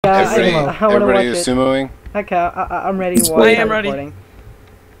Everybody is sumoing? Okay, I'm ready to watch. I am ready. Recording.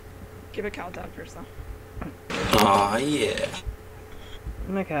 Give a countdown first, though. Aw, yeah.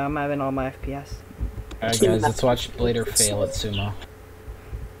 Okay, I'm having all my FPS. Alright guys, let's watch Blader fail at sumo.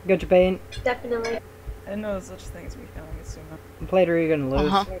 Go Japan. Definitely. I didn't know there's such a thing as me failing at sumo. Blader, you're gonna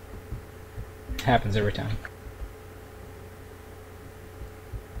lose. Happens every time.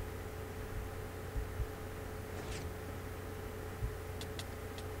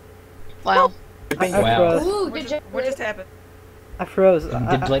 Wow. Wow. Ooh, good job. What just happened? I froze. Did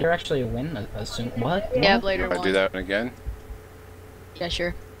Blader actually win? What? Yeah, Blader I'll won. do that one again. Yeah,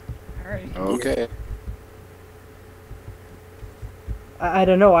 sure. Alright. Okay. I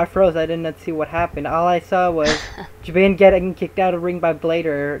don't know, I froze. I didn't see what happened. All I saw was Japan getting kicked out of the ring by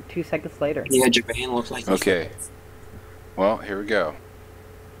Blader 2 seconds later. Yeah, Japan looked like. Okay. Well, here we go.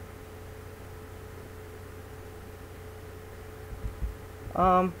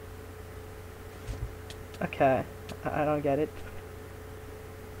 Okay. I don't get it.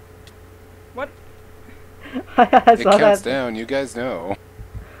 What? I It saw counts that. down, you guys know.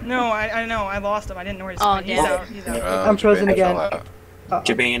 No, I know. I lost him. I didn't know where he's Oh, going. He's damn. out. He's out. I'm frozen Japan again. fell out.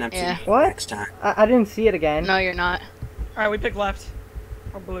 Japan, I'm Yeah. seeing you What? next time. I didn't see it again. No, you're not. Alright, we pick left.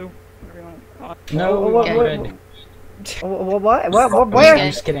 Or blue. Whatever you want. No, What- yeah, what- red. What? Where? Okay.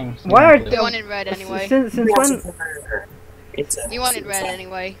 I'm just kidding. Why are We wanted red anyway. Since when? It's a, We wanted red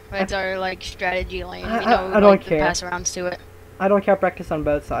anyway. Red's our like strategy lane. We I know don't like the care. pass arounds to it. I don't care practice on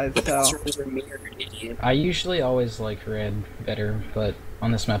both sides, the so. passwords are mirrored, idiot. I usually always like red better, but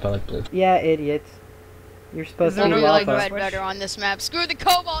on this map I like blue. Yeah, idiots. You're supposed Is to there be We no like lava? red better on this map. Screw the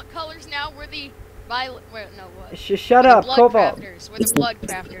cobalt colors now. We're the violet. No, what? Shut We're up, the blood Cobalt. crafters. We're the blood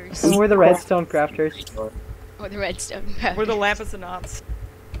crafters. And we're the redstone crafters. We're the redstone crafters. We're the Lavanauts.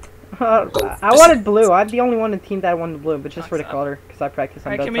 I wanted blue. I'm the only one in the team that wanted blue, but just for the color, because I practice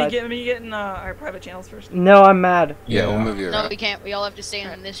on Alright, both can we sides. get in our private channels first? No, I'm mad. Yeah, we'll move you No, around. we can't. We all have to stay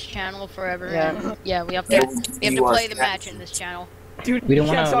in this channel forever. Yeah. And, yeah, we have to play the match in this channel. Dude, We don't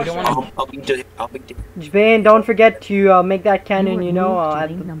you can't wanna- we talk don't shit. wanna- I'll be Japan, don't forget to make that cannon, you know, at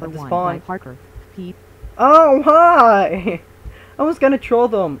the spawn. Oh, hi! I was gonna troll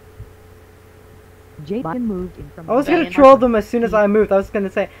them. Moved in from I was Japan. gonna troll them as soon as I moved. I was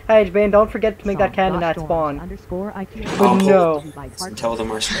gonna say, hey, Japan, don't forget to make that cannon at spawn. But no. tell them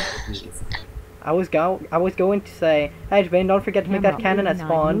our strategy. I was going to say, hey, Japan, don't forget to make that cannon at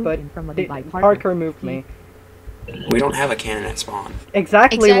spawn, but Parker moved me. We don't have a cannon at spawn.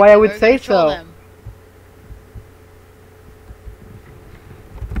 Exactly why I would we're say gonna troll so. them.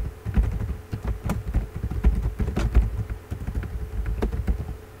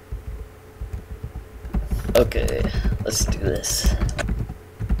 Okay, let's do this.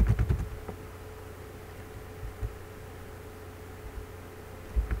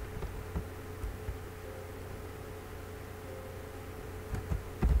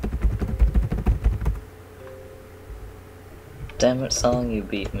 Damn it, song, you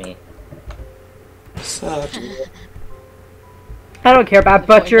beat me. Suck. I don't care about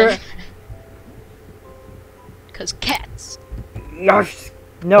Butcher. Cause cats. Gosh,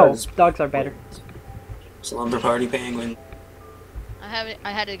 no, dogs are better. Slumber Party Penguin.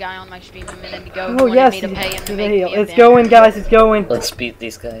 I had a guy on my stream a minute ago Oh who wanted yes, me to pay him to he's make a heel. me a It's banner. going, guys. It's going. Let's beat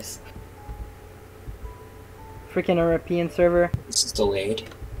these guys. Freaking European server. This is delayed.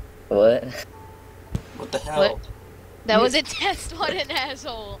 What? What the hell? What? That was a test. What an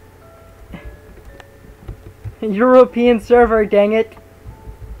asshole. European server. Dang it.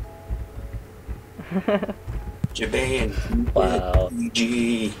 Japan. Wow.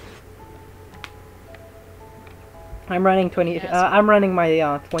 PG. I'm running 20. Yeah, I'm running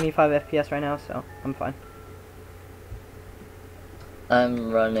my 25 FPS right now, so I'm fine.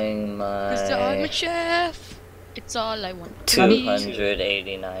 I'm running Cause I'm my a chef. It's all I want to be.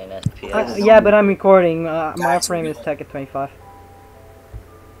 289 FPS. Yeah, but I'm recording. My frame is tech at 25.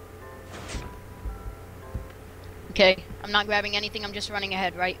 Okay, I'm not grabbing anything. I'm just running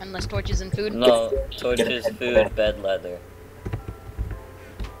ahead, right? Unless torches and food. No, torches, food, bed leather.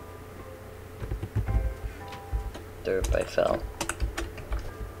 Derp, I fell.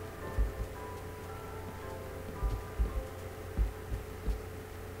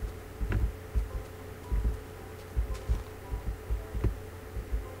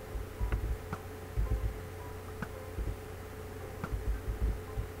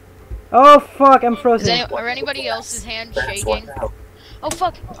 Oh fuck! I'm frozen. Are anybody else's hand shaking? Oh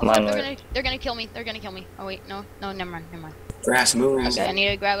fuck! Oh, fuck. Mine They're gonna kill me. They're gonna kill me. Oh wait, no, never mind. Grass moves. Okay, I need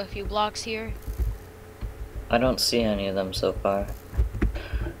to grab a few blocks here. I don't see any of them so far.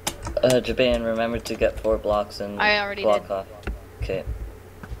 Japan, remember to get 4 blocks and I already block did. off. Okay.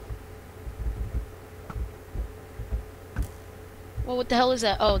 Well, what the hell is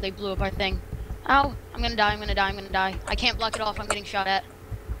that? Oh, they blew up our thing. Ow! I'm gonna die, I'm gonna die, I'm gonna die. I can't block it off, I'm getting shot at.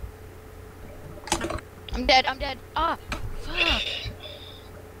 I'm dead, I'm dead. Ah! Fuck!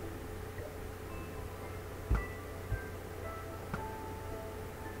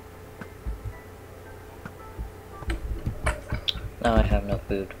 Now I have no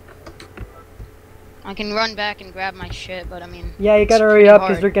food. I can run back and grab my shit, but I mean... Yeah, you gotta it's hurry pretty up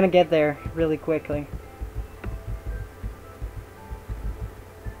because hard. they're gonna get there really quickly.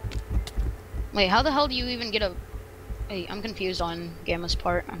 Wait, how the hell do you even get a... Wait, I'm confused on Gamma's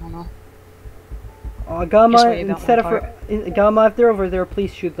part. I don't know. Gamma, Just wait about instead my of Gamma, if they're over there,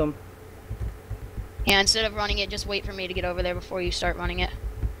 please shoot them. Yeah, instead of running it, just wait for me to get over there before you start running it.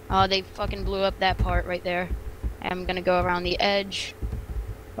 They fucking blew up that part right there. I'm gonna go around the edge.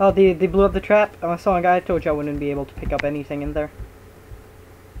 Oh, they blew up the trap. Oh, I saw a guy. I told you I wouldn't be able to pick up anything in there.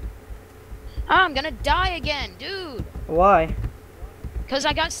 Ah, I'm gonna die again, dude! Why? Because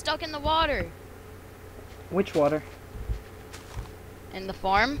I got stuck in the water. Which water? In the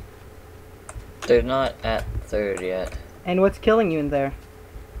farm. They're not at 3rd yet. And what's killing you in there?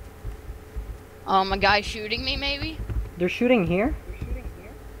 A guy shooting me, maybe? They're shooting here?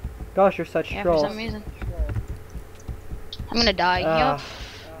 Gosh, you're such Yeah, trolls. for some reason. I'm gonna die. Yup.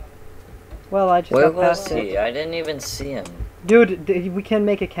 Well, I just Where got was past it. he? I didn't even see him. Dude, we can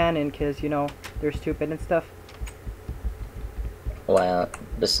make a cannon because, you know, they're stupid and stuff. Wow,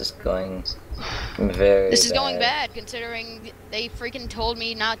 this is going very This is going bad, considering they freaking told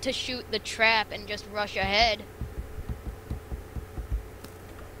me not to shoot the trap and just rush ahead.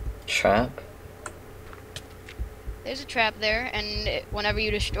 Trap? There's a trap there, and whenever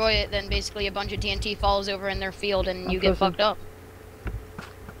you destroy it, then basically a bunch of TNT falls over in their field and you get fucked up.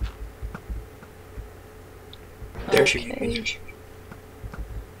 There she is.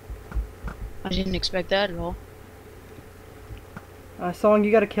 I didn't expect that at all. Song,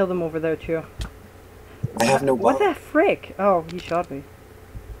 you gotta kill them over there too. I have no What bow. the frick? Oh, he shot me.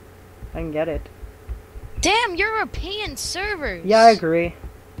 I can get it. Damn, European servers! Yeah, I agree.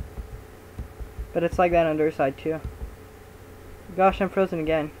 But it's like that on their side too. Gosh, I'm frozen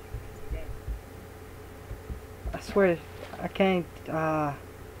again. I swear, I can't,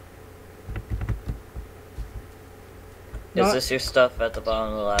 Is this your stuff at the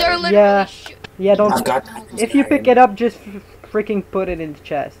bottom of the They're ladder? literally Yeah. Yeah, don't. I've got If you pick it up, just freaking put it in the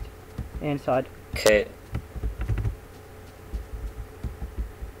chest. Inside. Okay.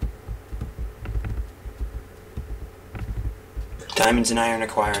 Diamonds and iron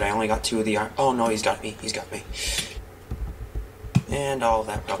acquired. I only got 2 of the iron. Oh no, he's got me. He's got me. And all of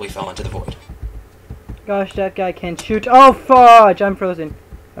that probably fell into the void. Gosh, that guy can't shoot. Oh, fudge! I'm frozen.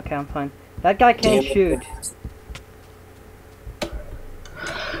 Okay, I'm fine. That guy can't Damn it. shoot.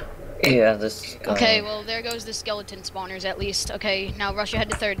 Yeah, this is going... Okay, well, there goes the skeleton spawners at least. Okay, now rush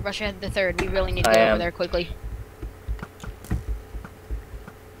ahead to 3rd. Rush ahead to 3rd. We really need to I get am. over there quickly.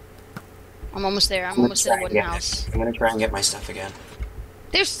 I'm almost there. I'm almost to the wooden house. I'm gonna try and get my stuff again.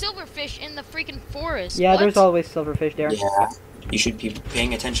 There's silverfish in the freaking forest. Yeah, What? there's always silverfish there. Yeah. You should be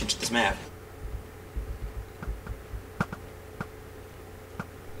paying attention to this map.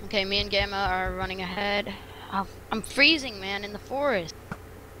 Okay, me and Gamma are running ahead. I'm freezing, man, in the forest.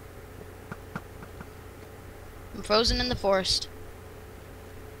 I'm frozen in the forest.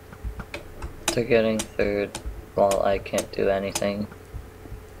 They're getting 3rd while I can't do anything.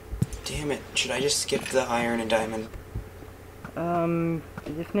 Damn it. Should I just skip the iron and diamond?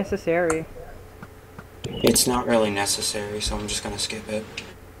 If necessary. It's not really necessary, so I'm just gonna skip it.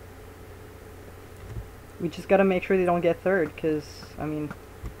 We just gotta make sure they don't get 3rd, because, I mean...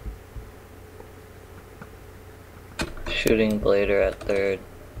 Shooting Blader at 3rd.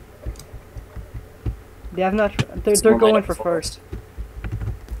 They have not... They're going for 1st.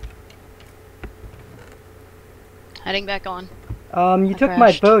 Heading back on. You I took my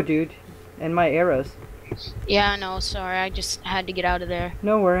crashed. bow, dude. And my arrows. Yeah, no, sorry. I just had to get out of there.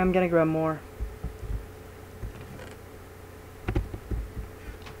 No worry, I'm gonna grab more.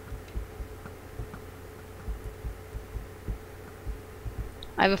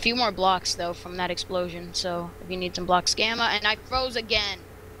 I have a few more blocks, though, from that explosion, so if you need some blocks, Gamma, and I froze again.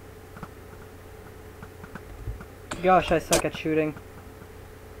 Gosh, I suck at shooting.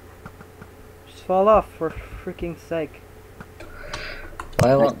 Just fall off, for freaking sake.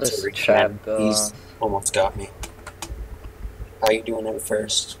 Why won't this Sorry, trap man. go He's off? almost got me. How you doing at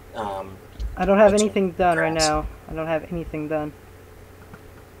first? I don't have What's anything done right grass? now. I don't have anything done.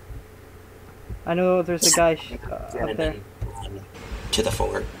 I know there's a guy up and there. then run to the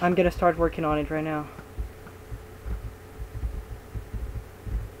fort. I'm gonna start working on it right now.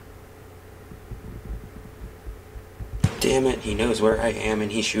 Damn it, he knows where I am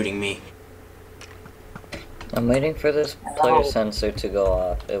and he's shooting me. I'm waiting for this player sensor to go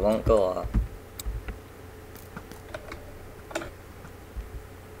off. It won't go off.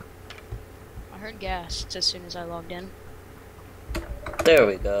 I heard gas as soon as I logged in. There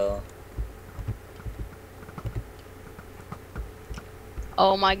we go.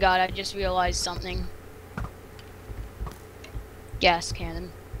 Oh my god, I just realized something. Gas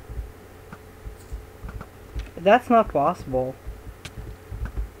cannon. That's not possible.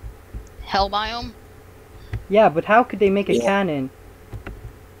 Hell biome? Yeah, but how could they make a Yeah. cannon?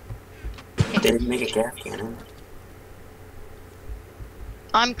 They didn't make a gas cannon.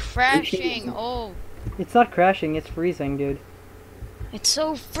 I'm crashing. Oh, It's not crashing, it's freezing, dude. it's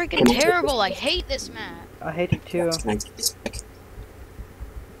so freaking terrible. I hate this map. I hate it too. Can I take this pick?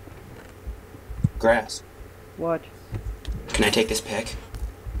 Grass. What? Can I take this pick?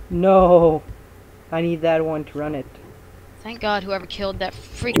 No! I need that one to run it. Thank God whoever killed that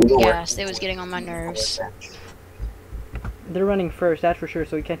freaking gas, they was getting on my nerves. They're running first, that's for sure,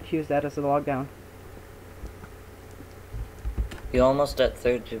 so we can't use that as a lockdown. You almost at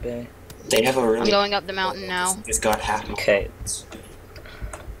third, Jubei? They have a really. I'm going up the mountain now. Just got half my. Okay.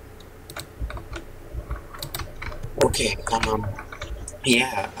 Okay.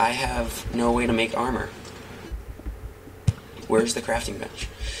 Yeah, I have no way to make armor. Where's the crafting bench?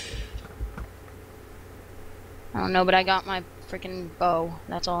 I don't know, but I got my freaking bow.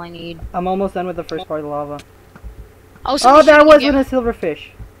 That's all I need. I'm almost done with the first part of the lava. Oh, Oh, that wasn't a silverfish!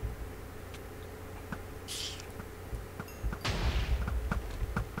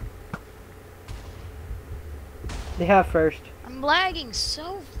 They have first. I'm lagging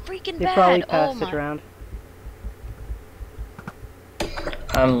so freaking They bad. probably Oh passed it my. around.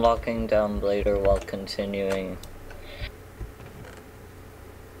 I'm locking down later while continuing.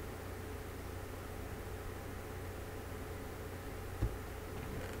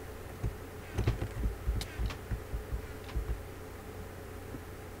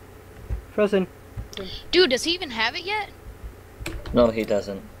 Frozen. Dude, does he even have it yet? No, he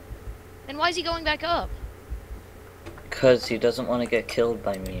doesn't. Then why is he going back up? Because he doesn't want to get killed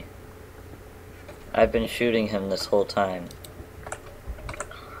by me. I've been shooting him this whole time.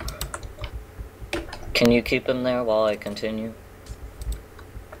 Can you keep him there while I continue?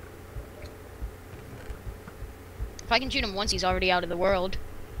 If I can shoot him once, he's already out of the world.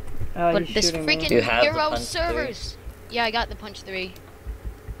 But He's this shooting me. You have freaking the Euro punch servers. Yeah, I got the punch 3.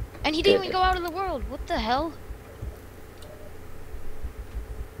 And he didn't Good. even go out of the world. What the hell?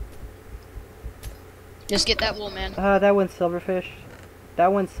 Just get that wool, man. That one's silverfish.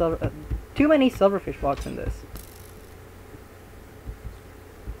 That one's silver. Too many silverfish blocks in this.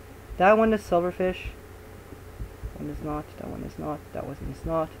 That one is silverfish. That one is not. That one is not. That one is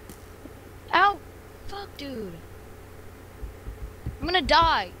not. Ow! Fuck, dude. I'm gonna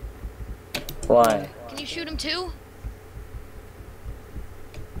die. Why? Can you shoot him too?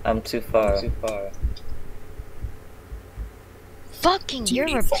 I'm too far. Fucking Do you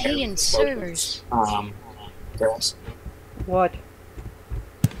need European fire servers. Girls, What?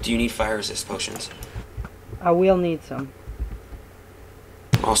 do you need fire resist potions? I will need some.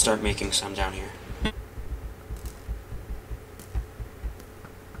 I'll start making some down here.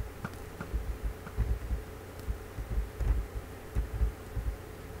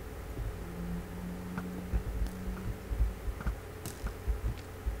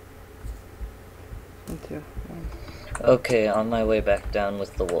 One, two, one. Okay, on my way back down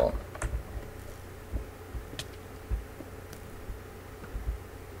with the wool.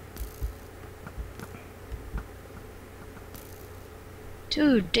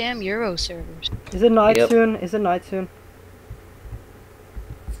 Dude, damn Euro servers. Is it night Yep. soon? Is it night soon?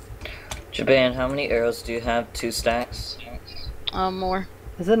 Jaban, how many arrows do you have? 2 stacks? More.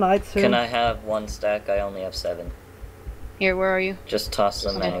 Is it night soon? Can I have 1 stack? I only have 7. Here, where are you? Just toss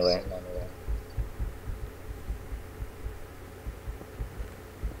them Okay. anywhere.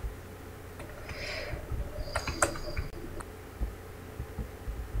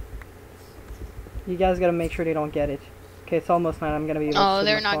 You guys gotta make sure they don't get it. Okay, it's almost night. I'm gonna be able to Oh, sleep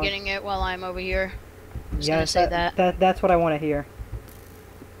they're my not phone. getting it while I'm over here. Just Yeah, gonna say that. That's what I want to hear.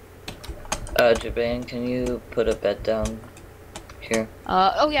 Jaban, can you put a bed down here?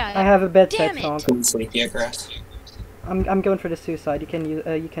 Oh yeah. I have a bed Damn set it. song. Can you sleep yet, Grass? I'm going for the suicide. You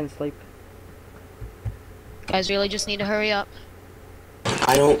can sleep. Guys really just need to hurry up.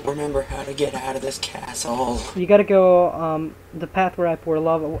 I don't remember how to get out of this castle. You gotta go the path where I pour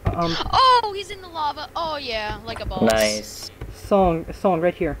lava. Oh, he's in the lava. Oh yeah, like a boss. Nice. Song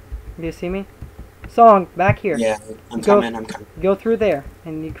right here. Do you see me? Song back here. Yeah, I'm Go- coming. Go through there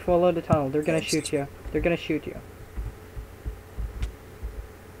and you follow the tunnel. They're gonna shoot you. They're gonna shoot you.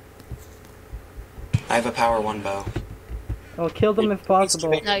 I have a power 1 bow. Well, kill them if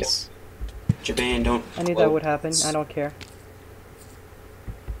possible. Nice. Japan, don't. I knew that would happen. I don't care.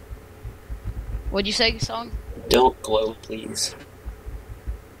 What'd you say, Song? Don't glow, please.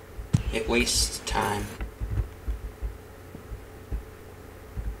 It wastes time.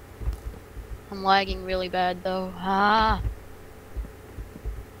 I'm lagging really bad though. Ah.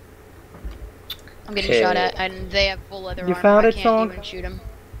 I'm getting shot at, and they have full leather You armor. found I it, can't Song? even shoot him.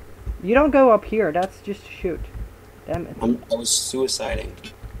 You don't go up here. That's just to shoot. Damn it. I was suiciding.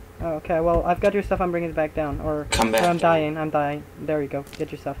 Oh, okay, well, I've got your stuff. I'm bringing it back down. Or Come back I'm down. dying. I'm dying. There you go.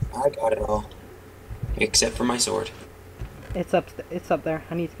 Get your stuff. I got it all. Except for my sword. It's up. It's up there.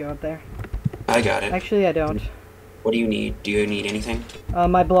 I need to go up there. I got it. Actually, I don't. What do you need? Do you need anything?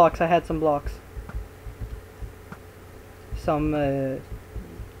 My blocks. I had some blocks. Some.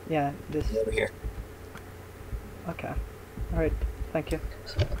 Yeah. This. Over here. Okay. All right. Thank you.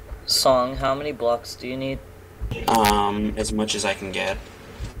 Song, how many blocks do you need? As much as I can get.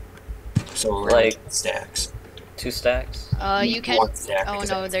 So around Like- stacks. 2 stacks? You can. One stack, Oh because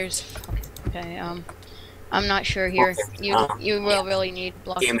no, there's. Okay. I'm not sure here. You will really need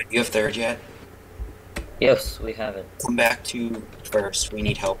blocks. Damn it, you have third yet? Yes, we have it. Come back to first. We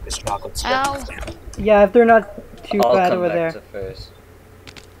need help because chocolate's Ow. Yeah, if they're not too I'll bad come over back there. to first.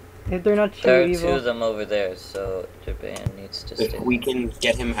 If they're not too There are 2 evil. of them over there, so Japan needs to If stay. we can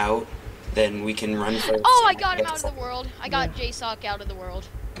get him out, then we can run first. Oh, I and got him get out of the world. I got J-Sock out of the world.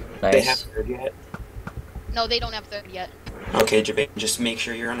 They have Nice. third yet? No, they don't have third yet. Okay, Japan, just make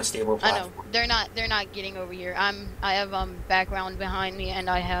sure you're on a stable I know. platform. They're not getting over here. I have background behind me and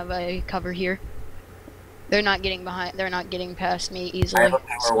I have a cover here. They're not getting past me I easily. have a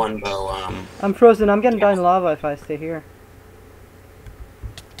power 1 bow, I'm frozen. I'm gonna die in lava if I stay here.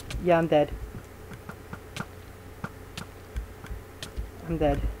 Yeah, I'm dead. I'm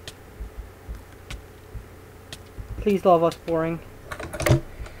dead. Please, lava's pouring.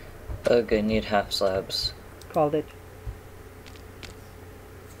 Ugh, I need half slabs. Called it.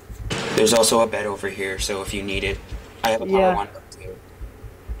 there's also a bed over here, so if you need it, I have a power Yeah. 1 bow too.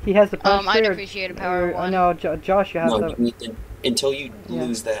 He has the punch I'd here. appreciate a power 1. No, Josh, you have No, the. you need to, until you Yeah.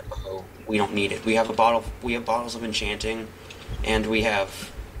 lose that bow, we don't need it. We have a bottle. We have bottles of enchanting, and we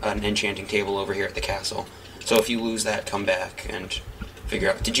have an enchanting table over here at the castle. So if you lose that, come back and figure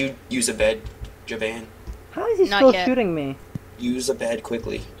out. Did you use a bed, Javan? How is he Not still yet. shooting me? Use a bed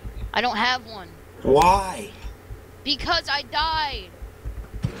quickly. I don't have one. Why? Because I died.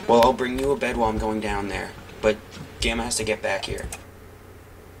 Well, I'll bring you a bed while I'm going down there. But Gamma has to get back here.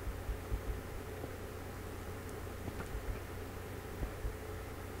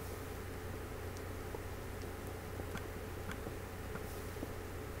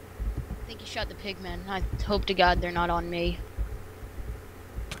 I think he shot the pigmen. I hope to God they're not on me.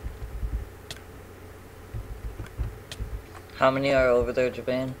 How many are over there,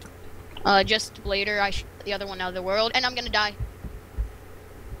 Japan? Just later, I shot the other one out of the world, and I'm gonna die.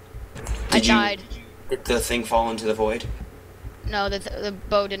 I Did you- died. Did the thing fall into the void? No, the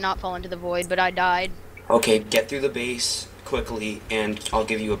bow did not fall into the void, but I died. Okay, get through the base quickly, and I'll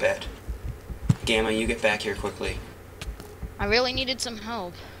give you a bed. Gamma, you get back here quickly. I really needed some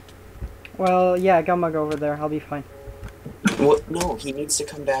help. Well, yeah, Gamma, go over there. I'll be fine. Well, no, he needs to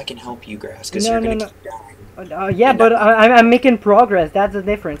come back and help you, Grass, because No, you're no, gonna no. keep dying. Yeah, but I'm making progress. That's the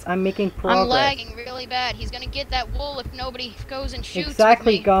difference. I'm making progress. I'm lagging really bad. He's gonna get that wool if nobody goes and shoots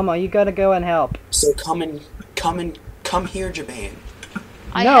Exactly, with me. Gamma. You gotta go and help. So come here, Japan.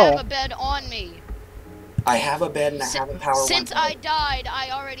 I No. have a bed on me. I have a bed and I have a power Since 1 I died,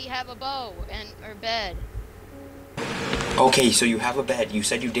 I already have a bow or bed. Okay, so you have a bed. You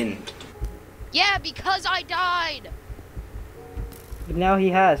said you didn't. Yeah, because I died. But now he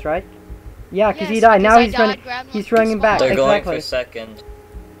has, right? Yeah, because Yes, he died. because Now I he's died, running. grabbed one He's from running back. spawn. They're going Exactly. for second.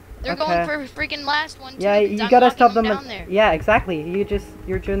 They're Okay. going for freaking last one too. Yeah, because you I'm gotta knocking stop them. down there. Yeah, exactly.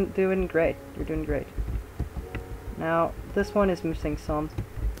 You're doing great. You're doing great. Now this one is missing some.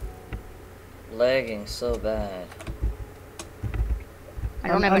 Lagging so bad. I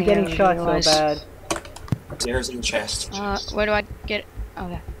don't have I'm any getting arrows, shot otherwise. so bad. There's in chest. Where do I get?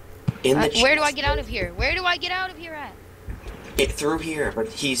 Okay. In the Where do I chest. get out of here? Where do I get out of here at? It through here, but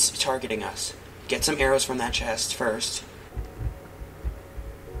he's targeting us. Get some arrows from that chest first.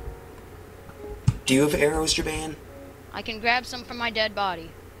 Do you have arrows, Jaban? I can grab some from my dead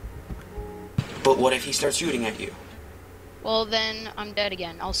body. But what if he starts shooting at you? Well, then I'm dead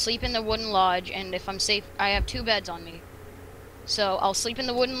again. I'll sleep in the wooden lodge, and if I'm safe, I have 2 beds on me. So I'll sleep in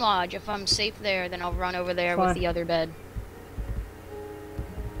the wooden lodge. If I'm safe there, then I'll run over there Fine. with the other bed.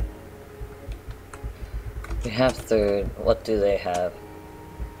 We have third. What do they have?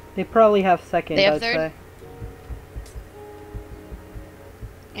 They probably have second, They have I'd third? say.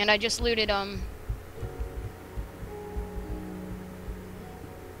 And I just looted,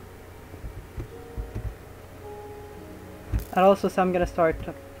 I'd also say I'm gonna start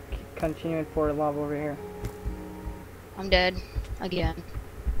continuing for lava over here. I'm dead. Again.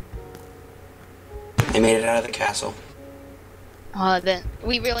 I made it out of the castle. Then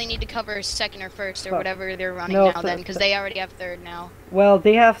we really need to cover second or first or Well, whatever they're running no, now then, because they already have third now. Well,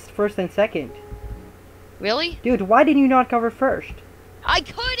 they have first and second. Really? Dude, why did you not cover first? I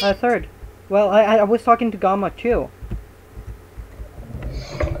couldn't! Third. Well, I was talking to Gamma too.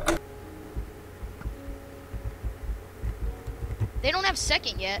 They don't have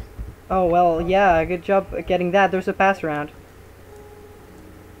second yet. Oh, well, yeah, good job getting that. There's a pass around.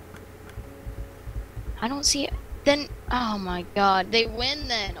 I don't see it. Then, oh my god, they win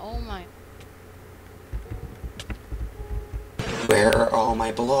then. Oh my. Where are all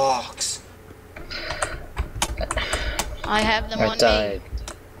my blocks? I have them I on died. me.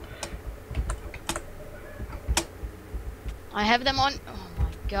 I have them on. Oh my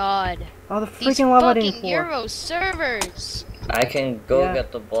god. Oh, the These freaking lava fucking didn't pour. Euro servers. I can go Yeah.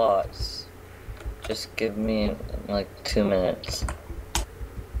 get the blocks. Just give me like 2 minutes.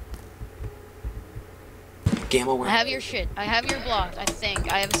 Gamma, I where? have your shit. I have your block, I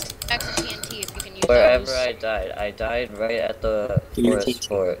think. I have a stack of TNT if you can use Wherever those. I died right at the Can you forest teach-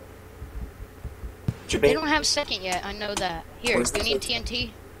 fort. They don't have second yet, I know that. Here, Where's do you the need second?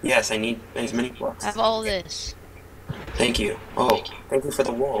 TNT? Yes, I need as many blocks. I have all this. Thank you. Oh, thank you for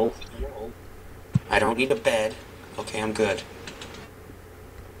the wool. I don't need a bed. Okay, I'm good.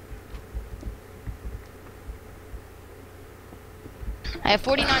 I have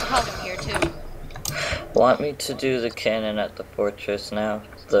 49 powder here too. Want me to do the cannon at the fortress now?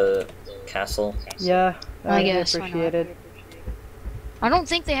 The castle? Yeah, I I'd guess, why not? appreciate it. I don't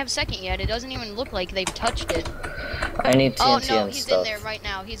think they have second yet. It doesn't even look like they've touched it. I need Oh TNT no, and he's stuff. in there right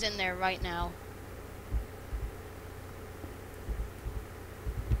now. He's in there right now.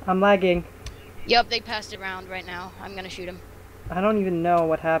 I'm lagging. Yep, they passed it around right now. I'm gonna shoot him. I don't even know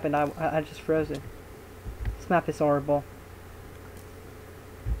what happened. I just froze it. This map is horrible.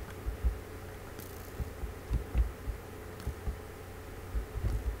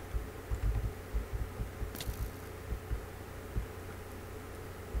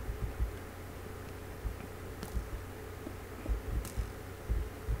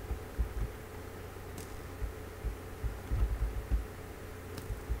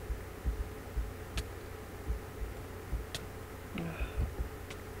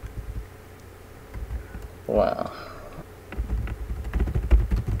 Wow.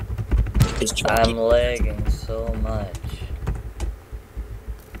 Is I'm lagging so much.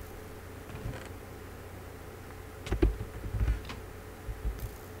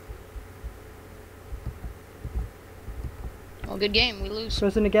 Well, good game. We lose.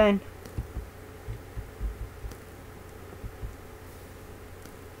 Frozen again.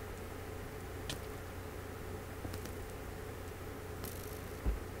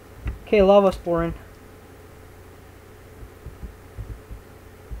 Okay, lava's pouring.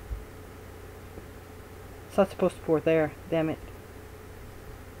 It's not supposed to pour there. Damn it.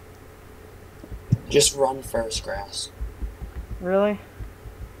 Just run first, Grass. Really?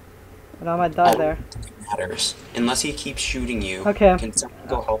 But I might die there. It matters. Unless he keeps shooting you. Okay. Can someone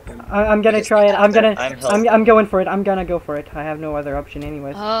go help him? I'm gonna Because try it. I'm gonna. I'm I'm helping. going for it. I'm gonna go for it. I have no other option,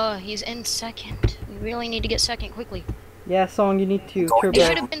 anyways. Oh, he's in second. We really need to get second quickly. Yeah, Song, you need to Going It turbo.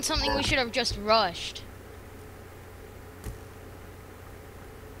 should have been something we should have just rushed.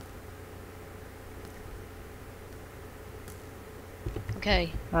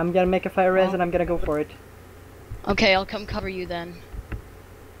 Okay. I'm gonna make a fire res and I'm gonna go for it. Okay, I'll come cover you then.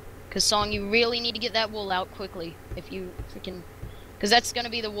 Cause Song, you really need to get that wool out quickly. If you freaking... Cause that's gonna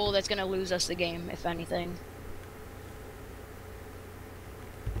be the wool that's gonna lose us the game, if anything.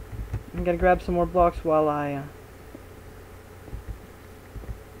 I'm gonna grab some more blocks while I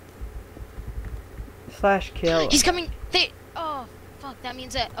slash kill. He's coming! Oh, fuck, that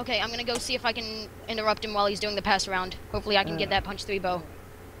means that... Okay, I'm gonna go see if I can interrupt him while he's doing the pass around. Hopefully I can get that punch 3 bow.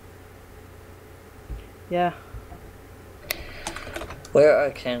 Yeah. Where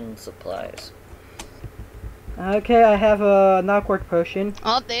are cannon supplies? Okay, I have a knockwork potion.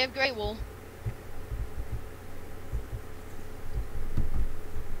 Oh, they have great wool.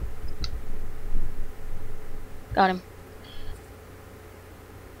 Got him.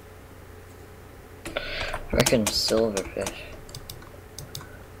 Frickin' silverfish.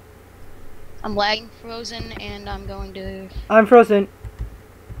 I'm lagging frozen and I'm going to... I'm frozen.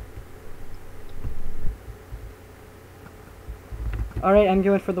 Alright, I'm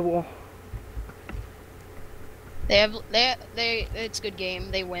going for the wall. It's a good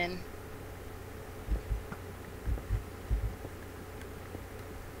game. They win.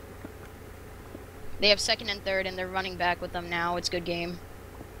 They have second and third, and they're running back with them now. It's a good game.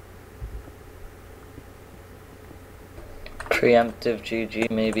 Preemptive GG,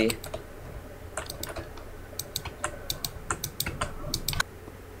 maybe.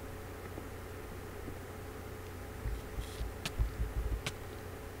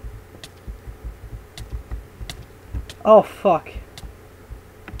 Oh, fuck.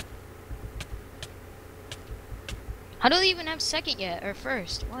 How do they even have second yet, or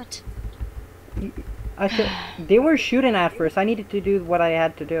first? What? They were shooting at first. I needed to do what I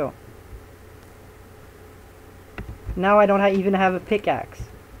had to do. Now I don't even have a pickaxe.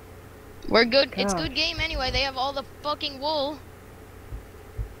 We're good. It's Gosh. good game anyway. They have all the fucking wool.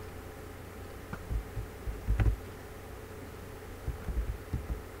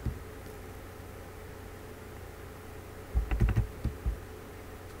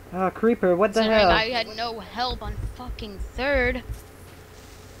 Oh, creeper, what the Considering hell? I had no help on fucking third.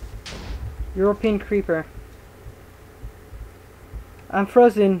 European creeper. I'm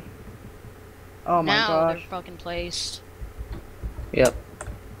frozen. Oh my now gosh. they're fucking placed. Yep.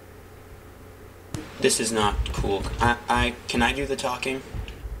 This is not cool. Can I do the talking?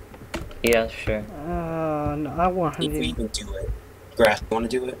 Yeah, sure. No, I want If we to. even do it. Grass, you want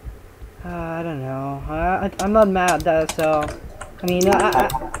to do it? I don't know. I'm not mad, so. I mean,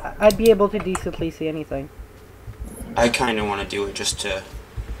 I'd be able to decently see anything. I kind of want to do it just to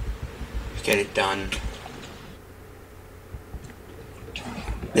get it done.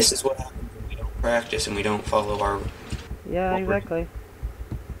 This is what happens when we don't practice and we don't follow our... Yeah, What we're- exactly.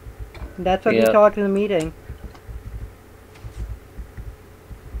 That's what we Yeah. talked in the meeting.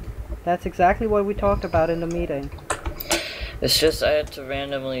 That's exactly what we talked about in the meeting. It's just I had to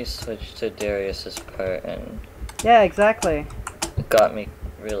randomly switch to Darius's part and Yeah, exactly. it got me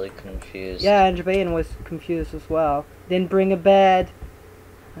really confused. Yeah, and Jabain was confused as well. Didn't bring a bed.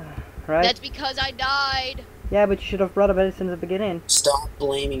 Right? That's because I died. Yeah, but you should have brought a bed since the beginning. Stop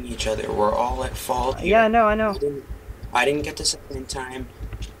blaming each other. We're all at fault here. Yeah, I know. I didn't get to second in time.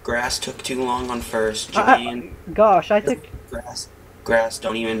 Grass took too long on first. Joanne, Gosh, I took... Grass,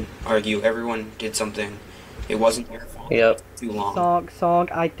 don't even argue. Everyone did something. It wasn't your fault. Yep. Too long. Song,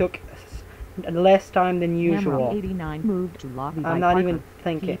 I took less time than usual. 89 moved to lobby by I'm not Parker. even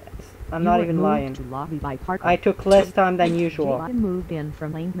thinking. Pete, I'm not Ewart even moved lying. To lobby by Parker. I took less time than usual. Jason moved in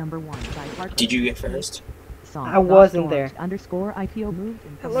from lane number 1 by Parker. Did you get first? Song I wasn't Dot Orange there. Underscore IPO moved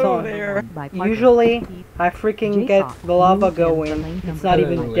in from Hello lane there. number 1 by Parker. Usually, Pete, I freaking Jason get the lava moved in from going. lane It's number not two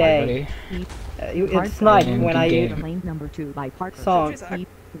even by day. Pete, It's Hardfelt night And when good I... game. from lane number 2 by Parker. Song, Pete,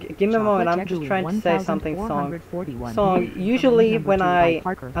 give me a moment, I'm just trying to say something, Song. Song, usually when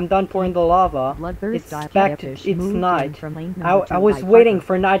I'm done pouring the lava, it's back to... it's night. I was waiting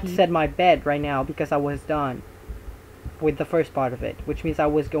for night to set my bed right now because I was done with the first part of it, which means I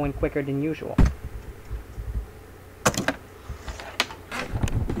was going quicker than usual.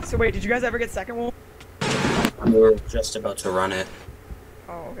 So wait, did you guys ever get second wool? We were just about to run it.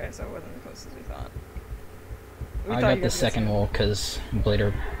 Oh, okay, so it wasn't as close as we thought. We I thought got you the guys would second get wall because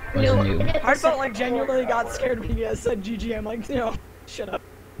Blader was a noob. second. Hardfelt like genuinely got scared when you guys said GG. I'm like, no, shut up.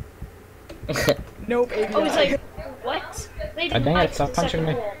 Nope. ABI. I was like, what? They I didn't dang it, like stop the punching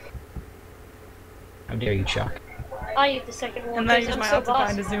second me. wall. How dare you, Chuck? I ate the second wall. And then I because used my I'm out to so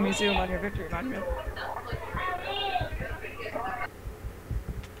find a boss. zoomy zoom on your victory monument.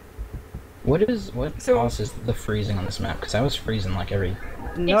 What So- causes the freezing on this map? Because I was freezing like every...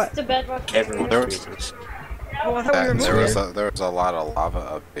 No, It's the bedrock. Everyone There was- freezes. Oh, I thought we were There moving. was there was a lot of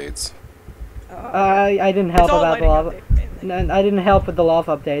lava updates. I didn't It's help all about the lighting lava. update, mainly. No, I didn't help with the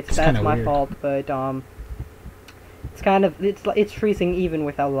lava updates. It's That's kinda my weird. fault. But it's kind of it's freezing even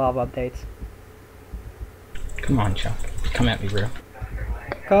without lava updates. Come on, Chuck. Come at me, bro.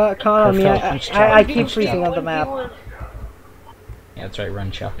 Count on me. I keep Punch freezing down. on the map. Yeah, that's right.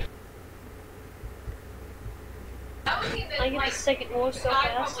 Run, Chuck. I get the second wall so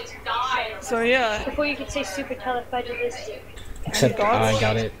fast. So yeah, Before you could say super califragilistic. Except thoughts? I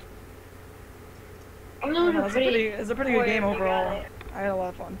got it. I'm not it's a pretty good game overall. I had a lot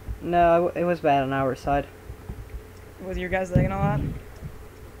of fun. No, it was bad on our side. Was your guys legging all that?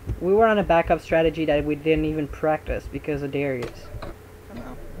 We were on a backup strategy that we didn't even practice because of Darius. I don't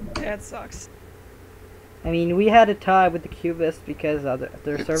know. Yeah, it sucks. I mean, we had a tie with the Cubists because of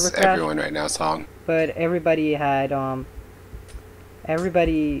their server It's crashed, everyone right now, Song. but everybody had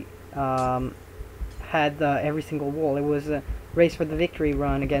had every single wall. It was a race for the victory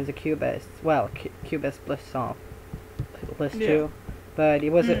run against the Cubists. Well, Cubists plus Yeah. 2. but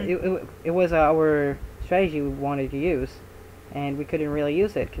it was it was our strategy we wanted to use, and we couldn't really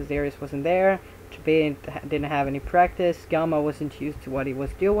use it because Darius wasn't there. Jabin didn't have any practice. Gamma wasn't used to what he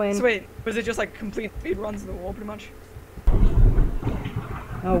was doing. So wait, was it just like complete speed runs of the wall, pretty much?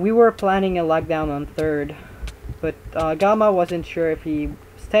 We were planning a lockdown on third, but Gamma wasn't sure if he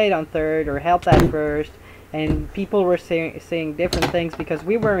stayed on third or helped at first, and people were saying different things because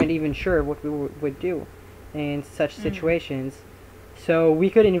we weren't even sure what we would do in such situations. So we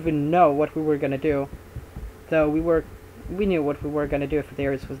couldn't even know what we were gonna do. So we knew what we were gonna do if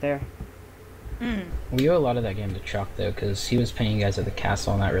Darius was there. We owe a lot of that game to Chuck though, because he was paying you guys at the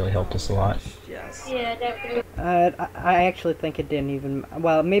castle, and that really helped us a lot. Yes. Yeah, definitely. I actually think it didn't even.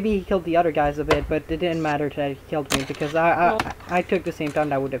 Well, maybe he killed the other guys a bit, but it didn't matter that he killed me because I took the same time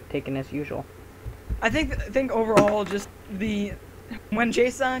that I would have taken as usual. I think overall, just when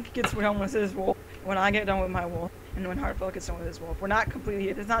Jason gets done with his wolf, when I get done with my wolf, and when Hardfelt gets done with his wolf, we're not completely.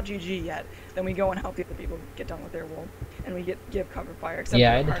 If it's not GG yet, then we go and help the other people get done with their wolf, and we give cover fire. Except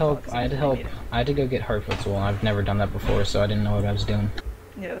Yeah, I for I had to go get Hardfelt's wool. I've never done that before, so I didn't know what I was doing.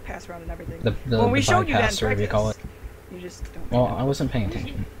 Yeah, the pass round and everything. The we showed you that bypass, in or whatever you call it. You just don't. Well, I wasn't paying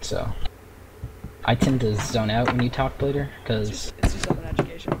attention, so I tend to zone out when you talk, Blader, because It's just an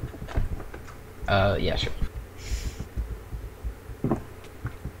education. yeah, sure.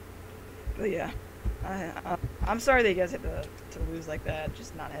 But yeah, I'm sorry that you guys had to lose like that,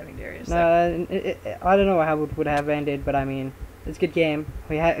 just not having Darius. I don't know how it would have ended, but I mean, it's a good game.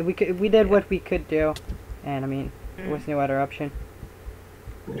 We did what we could do, and I mean, there was no other option.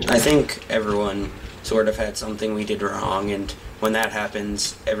 I think everyone sort of had something we did wrong, and when that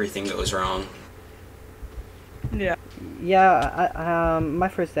happens, everything goes wrong. Yeah. Yeah, my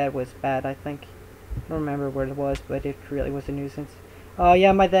first death was bad, I think. I don't remember where it was, but it really was a nuisance. Oh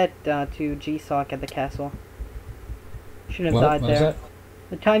yeah, my death to G-Sock at the castle. Shouldn't have died what there. Was that?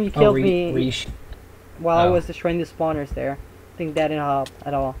 The time you killed me while I was destroying the spawners there, I think that didn't help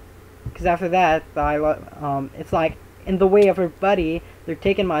at all. Because after that, it's like, in the way of everybody, they're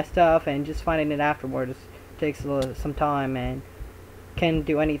taking my stuff and just finding it afterwards. Takes some time and can't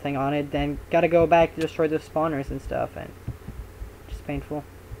do anything on it, then gotta go back to destroy the spawners and stuff, and just painful.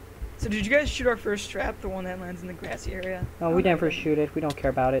 So did you guys shoot our first trap, the one that lands in the grassy area? Oh, we never shoot it. We don't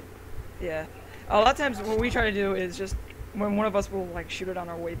care about it. Yeah. A lot of times what we try to do is just, when one of us will like shoot it on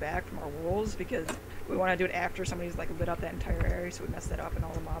our way back from our wolves, because we want to do it after somebody's like lit up that entire area, so we mess that up and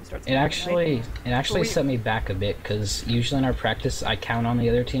all the mobs start. It actually set me back a bit, because usually in our practice I count on the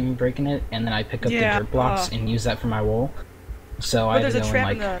other team breaking it, and then I pick up the dirt blocks and use that for my wall. So I had to go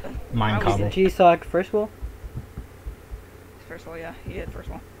and like mine cobble. G-Sock first wall? First wall, yeah. He hit first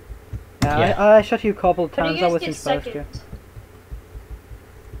wall. Yeah. I shot you a couple of times. I wasn't supposed to. second?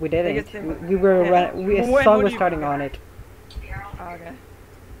 We didn't. We were a song was starting on it. Oh, okay.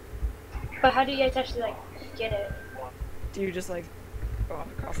 But how do you guys actually like get it? Do you just like go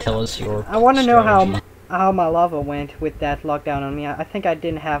off across? Tell us your I want to know strategy. how my lava went with that lockdown on me. I think I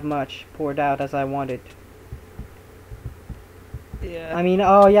didn't have much poured out as I wanted. Yeah. I mean,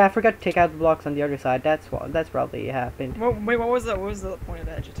 oh yeah, I forgot to take out the blocks on the other side. That's probably happened. Well, wait, what was the point of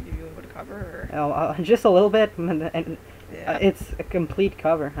that? Just to give you a little bit of cover, or? Oh, just a little bit, and Yeah. it's a complete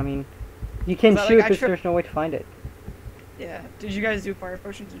cover. I mean, you can that, shoot, like, but there's no way to find it. Yeah. Did you guys do fire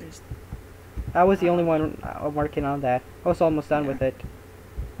potions or just? I was the only one working on that. I was almost done with it.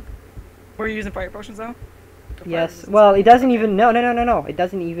 Were you using fire potions though? Yes. Well, it doesn't even. No. It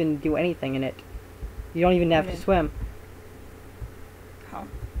doesn't even do anything in it. You don't even have to swim. How?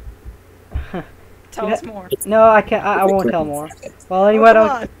 Tell us more. No, I can't. I won't tell more. Well, anyway, I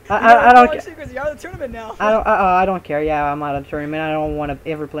don't. I don't. Secrets. You're out of the tournament now. I don't care. Yeah, I'm out of the tournament. I don't want to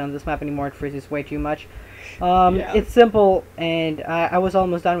ever play on this map anymore. It freezes way too much. It's simple, and I was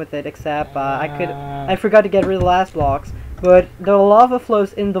almost done with it. Except I forgot to get rid of the last blocks. But the lava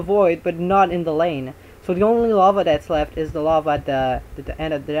flows in the void, but not in the lane. So the only lava that's left is the lava at the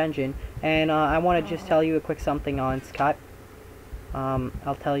end of the dungeon. And I want to just tell you a quick something on Skype.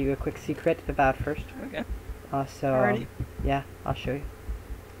 I'll tell you a quick secret about first. Okay. Yeah, I'll show you.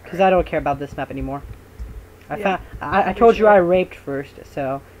 Because I don't care about this map anymore. I told you I raped first,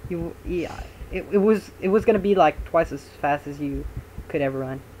 so it was gonna be like twice as fast as you could ever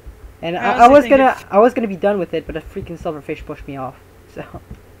run. And I was gonna be done with it, but a freaking silverfish pushed me off. So.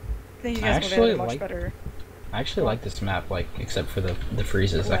 I think you guys would have much better. I actually like this map, like, except for the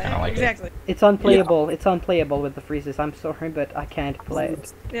freezes. I kind of like it. It's unplayable. Yeah. It's unplayable with the freezes. I'm sorry, but I can't play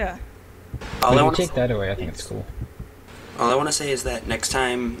it. Yeah. When you take that away, I think it's cool. All I want to say is that next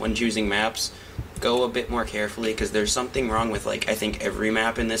time when choosing maps, go a bit more carefully, because there's something wrong with, like, I think every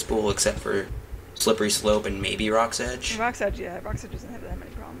map in this pool except for Slippery Slope, and maybe Rock's Edge. Rock's Edge, yeah. Rock's Edge doesn't have that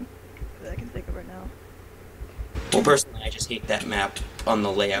many problems that I can think of right now. Well, personally, I just hate that map on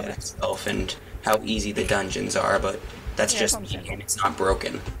the layout itself and how easy the dungeons are, but that's just me, and it's not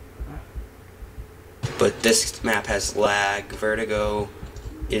broken. But this map has lag, vertigo,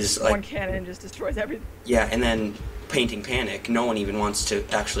 is like... One cannon just destroys everything. Yeah, and then Painting Panic, no one even wants to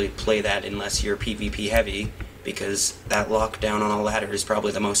actually play that unless you're PvP heavy, because that lockdown on a ladder is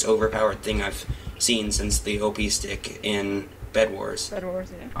probably the most overpowered thing I've seen since the OP stick in Bed Wars. Bed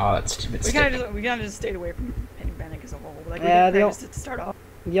Wars, yeah. Oh, that's stupid. We kind of just stayed away from Painting Panic as a whole. Like, yeah, we didn't practice to start off.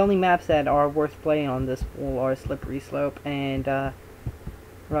 The only maps that are worth playing on this wall are Slippery Slope and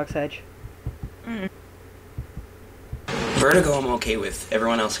Rock's Edge. Vertigo I'm okay with.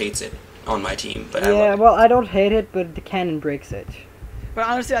 Everyone else hates it on my team, but I love it. Well, I don't hate it, but the cannon breaks it. But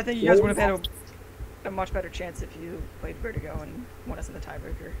honestly, I think you guys would have had a much better chance if you played Vertigo and won us in the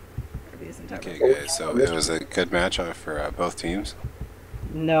tiebreaker. Okay, guys, so it was a good match for both teams?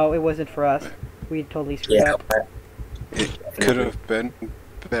 No, it wasn't for us. We totally screwed up. It could have been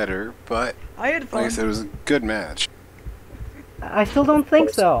better, but I had fun. Like I said, it was a good match. I still don't think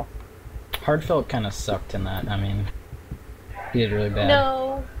so. Hardfelt kind of sucked in that. I mean, he did really bad.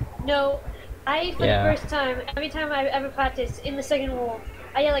 No. I, for the first time, every time I've ever practiced in the second wall,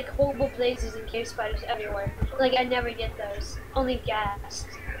 I get like horrible blazes and cave spiders everywhere. Like, I never get those. Only ghast.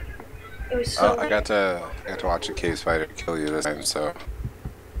 It was so I got to watch a cave spider kill you this time, so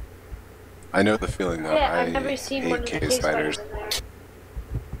I know the feeling though. Yeah, I've never seen one of the cave spiders. in there.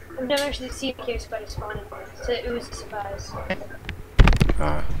 I've never actually seen a cave spider spawn in there, so it was a surprise.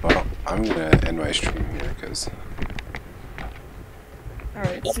 Well, I'm gonna end my stream here because.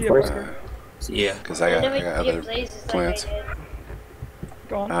 Alright, see you, Parker. Yeah. Because I got other plans.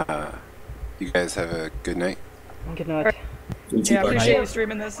 Go on. You guys have a good night. Good night. Yeah, I appreciate you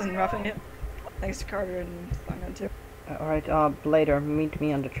streaming this and roughing it. Thanks to Carter and Langan too. Alright, later, meet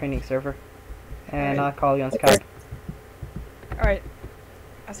me on the training server. And I'll call you on Skype. Alright.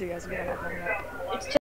 I'll see you guys again.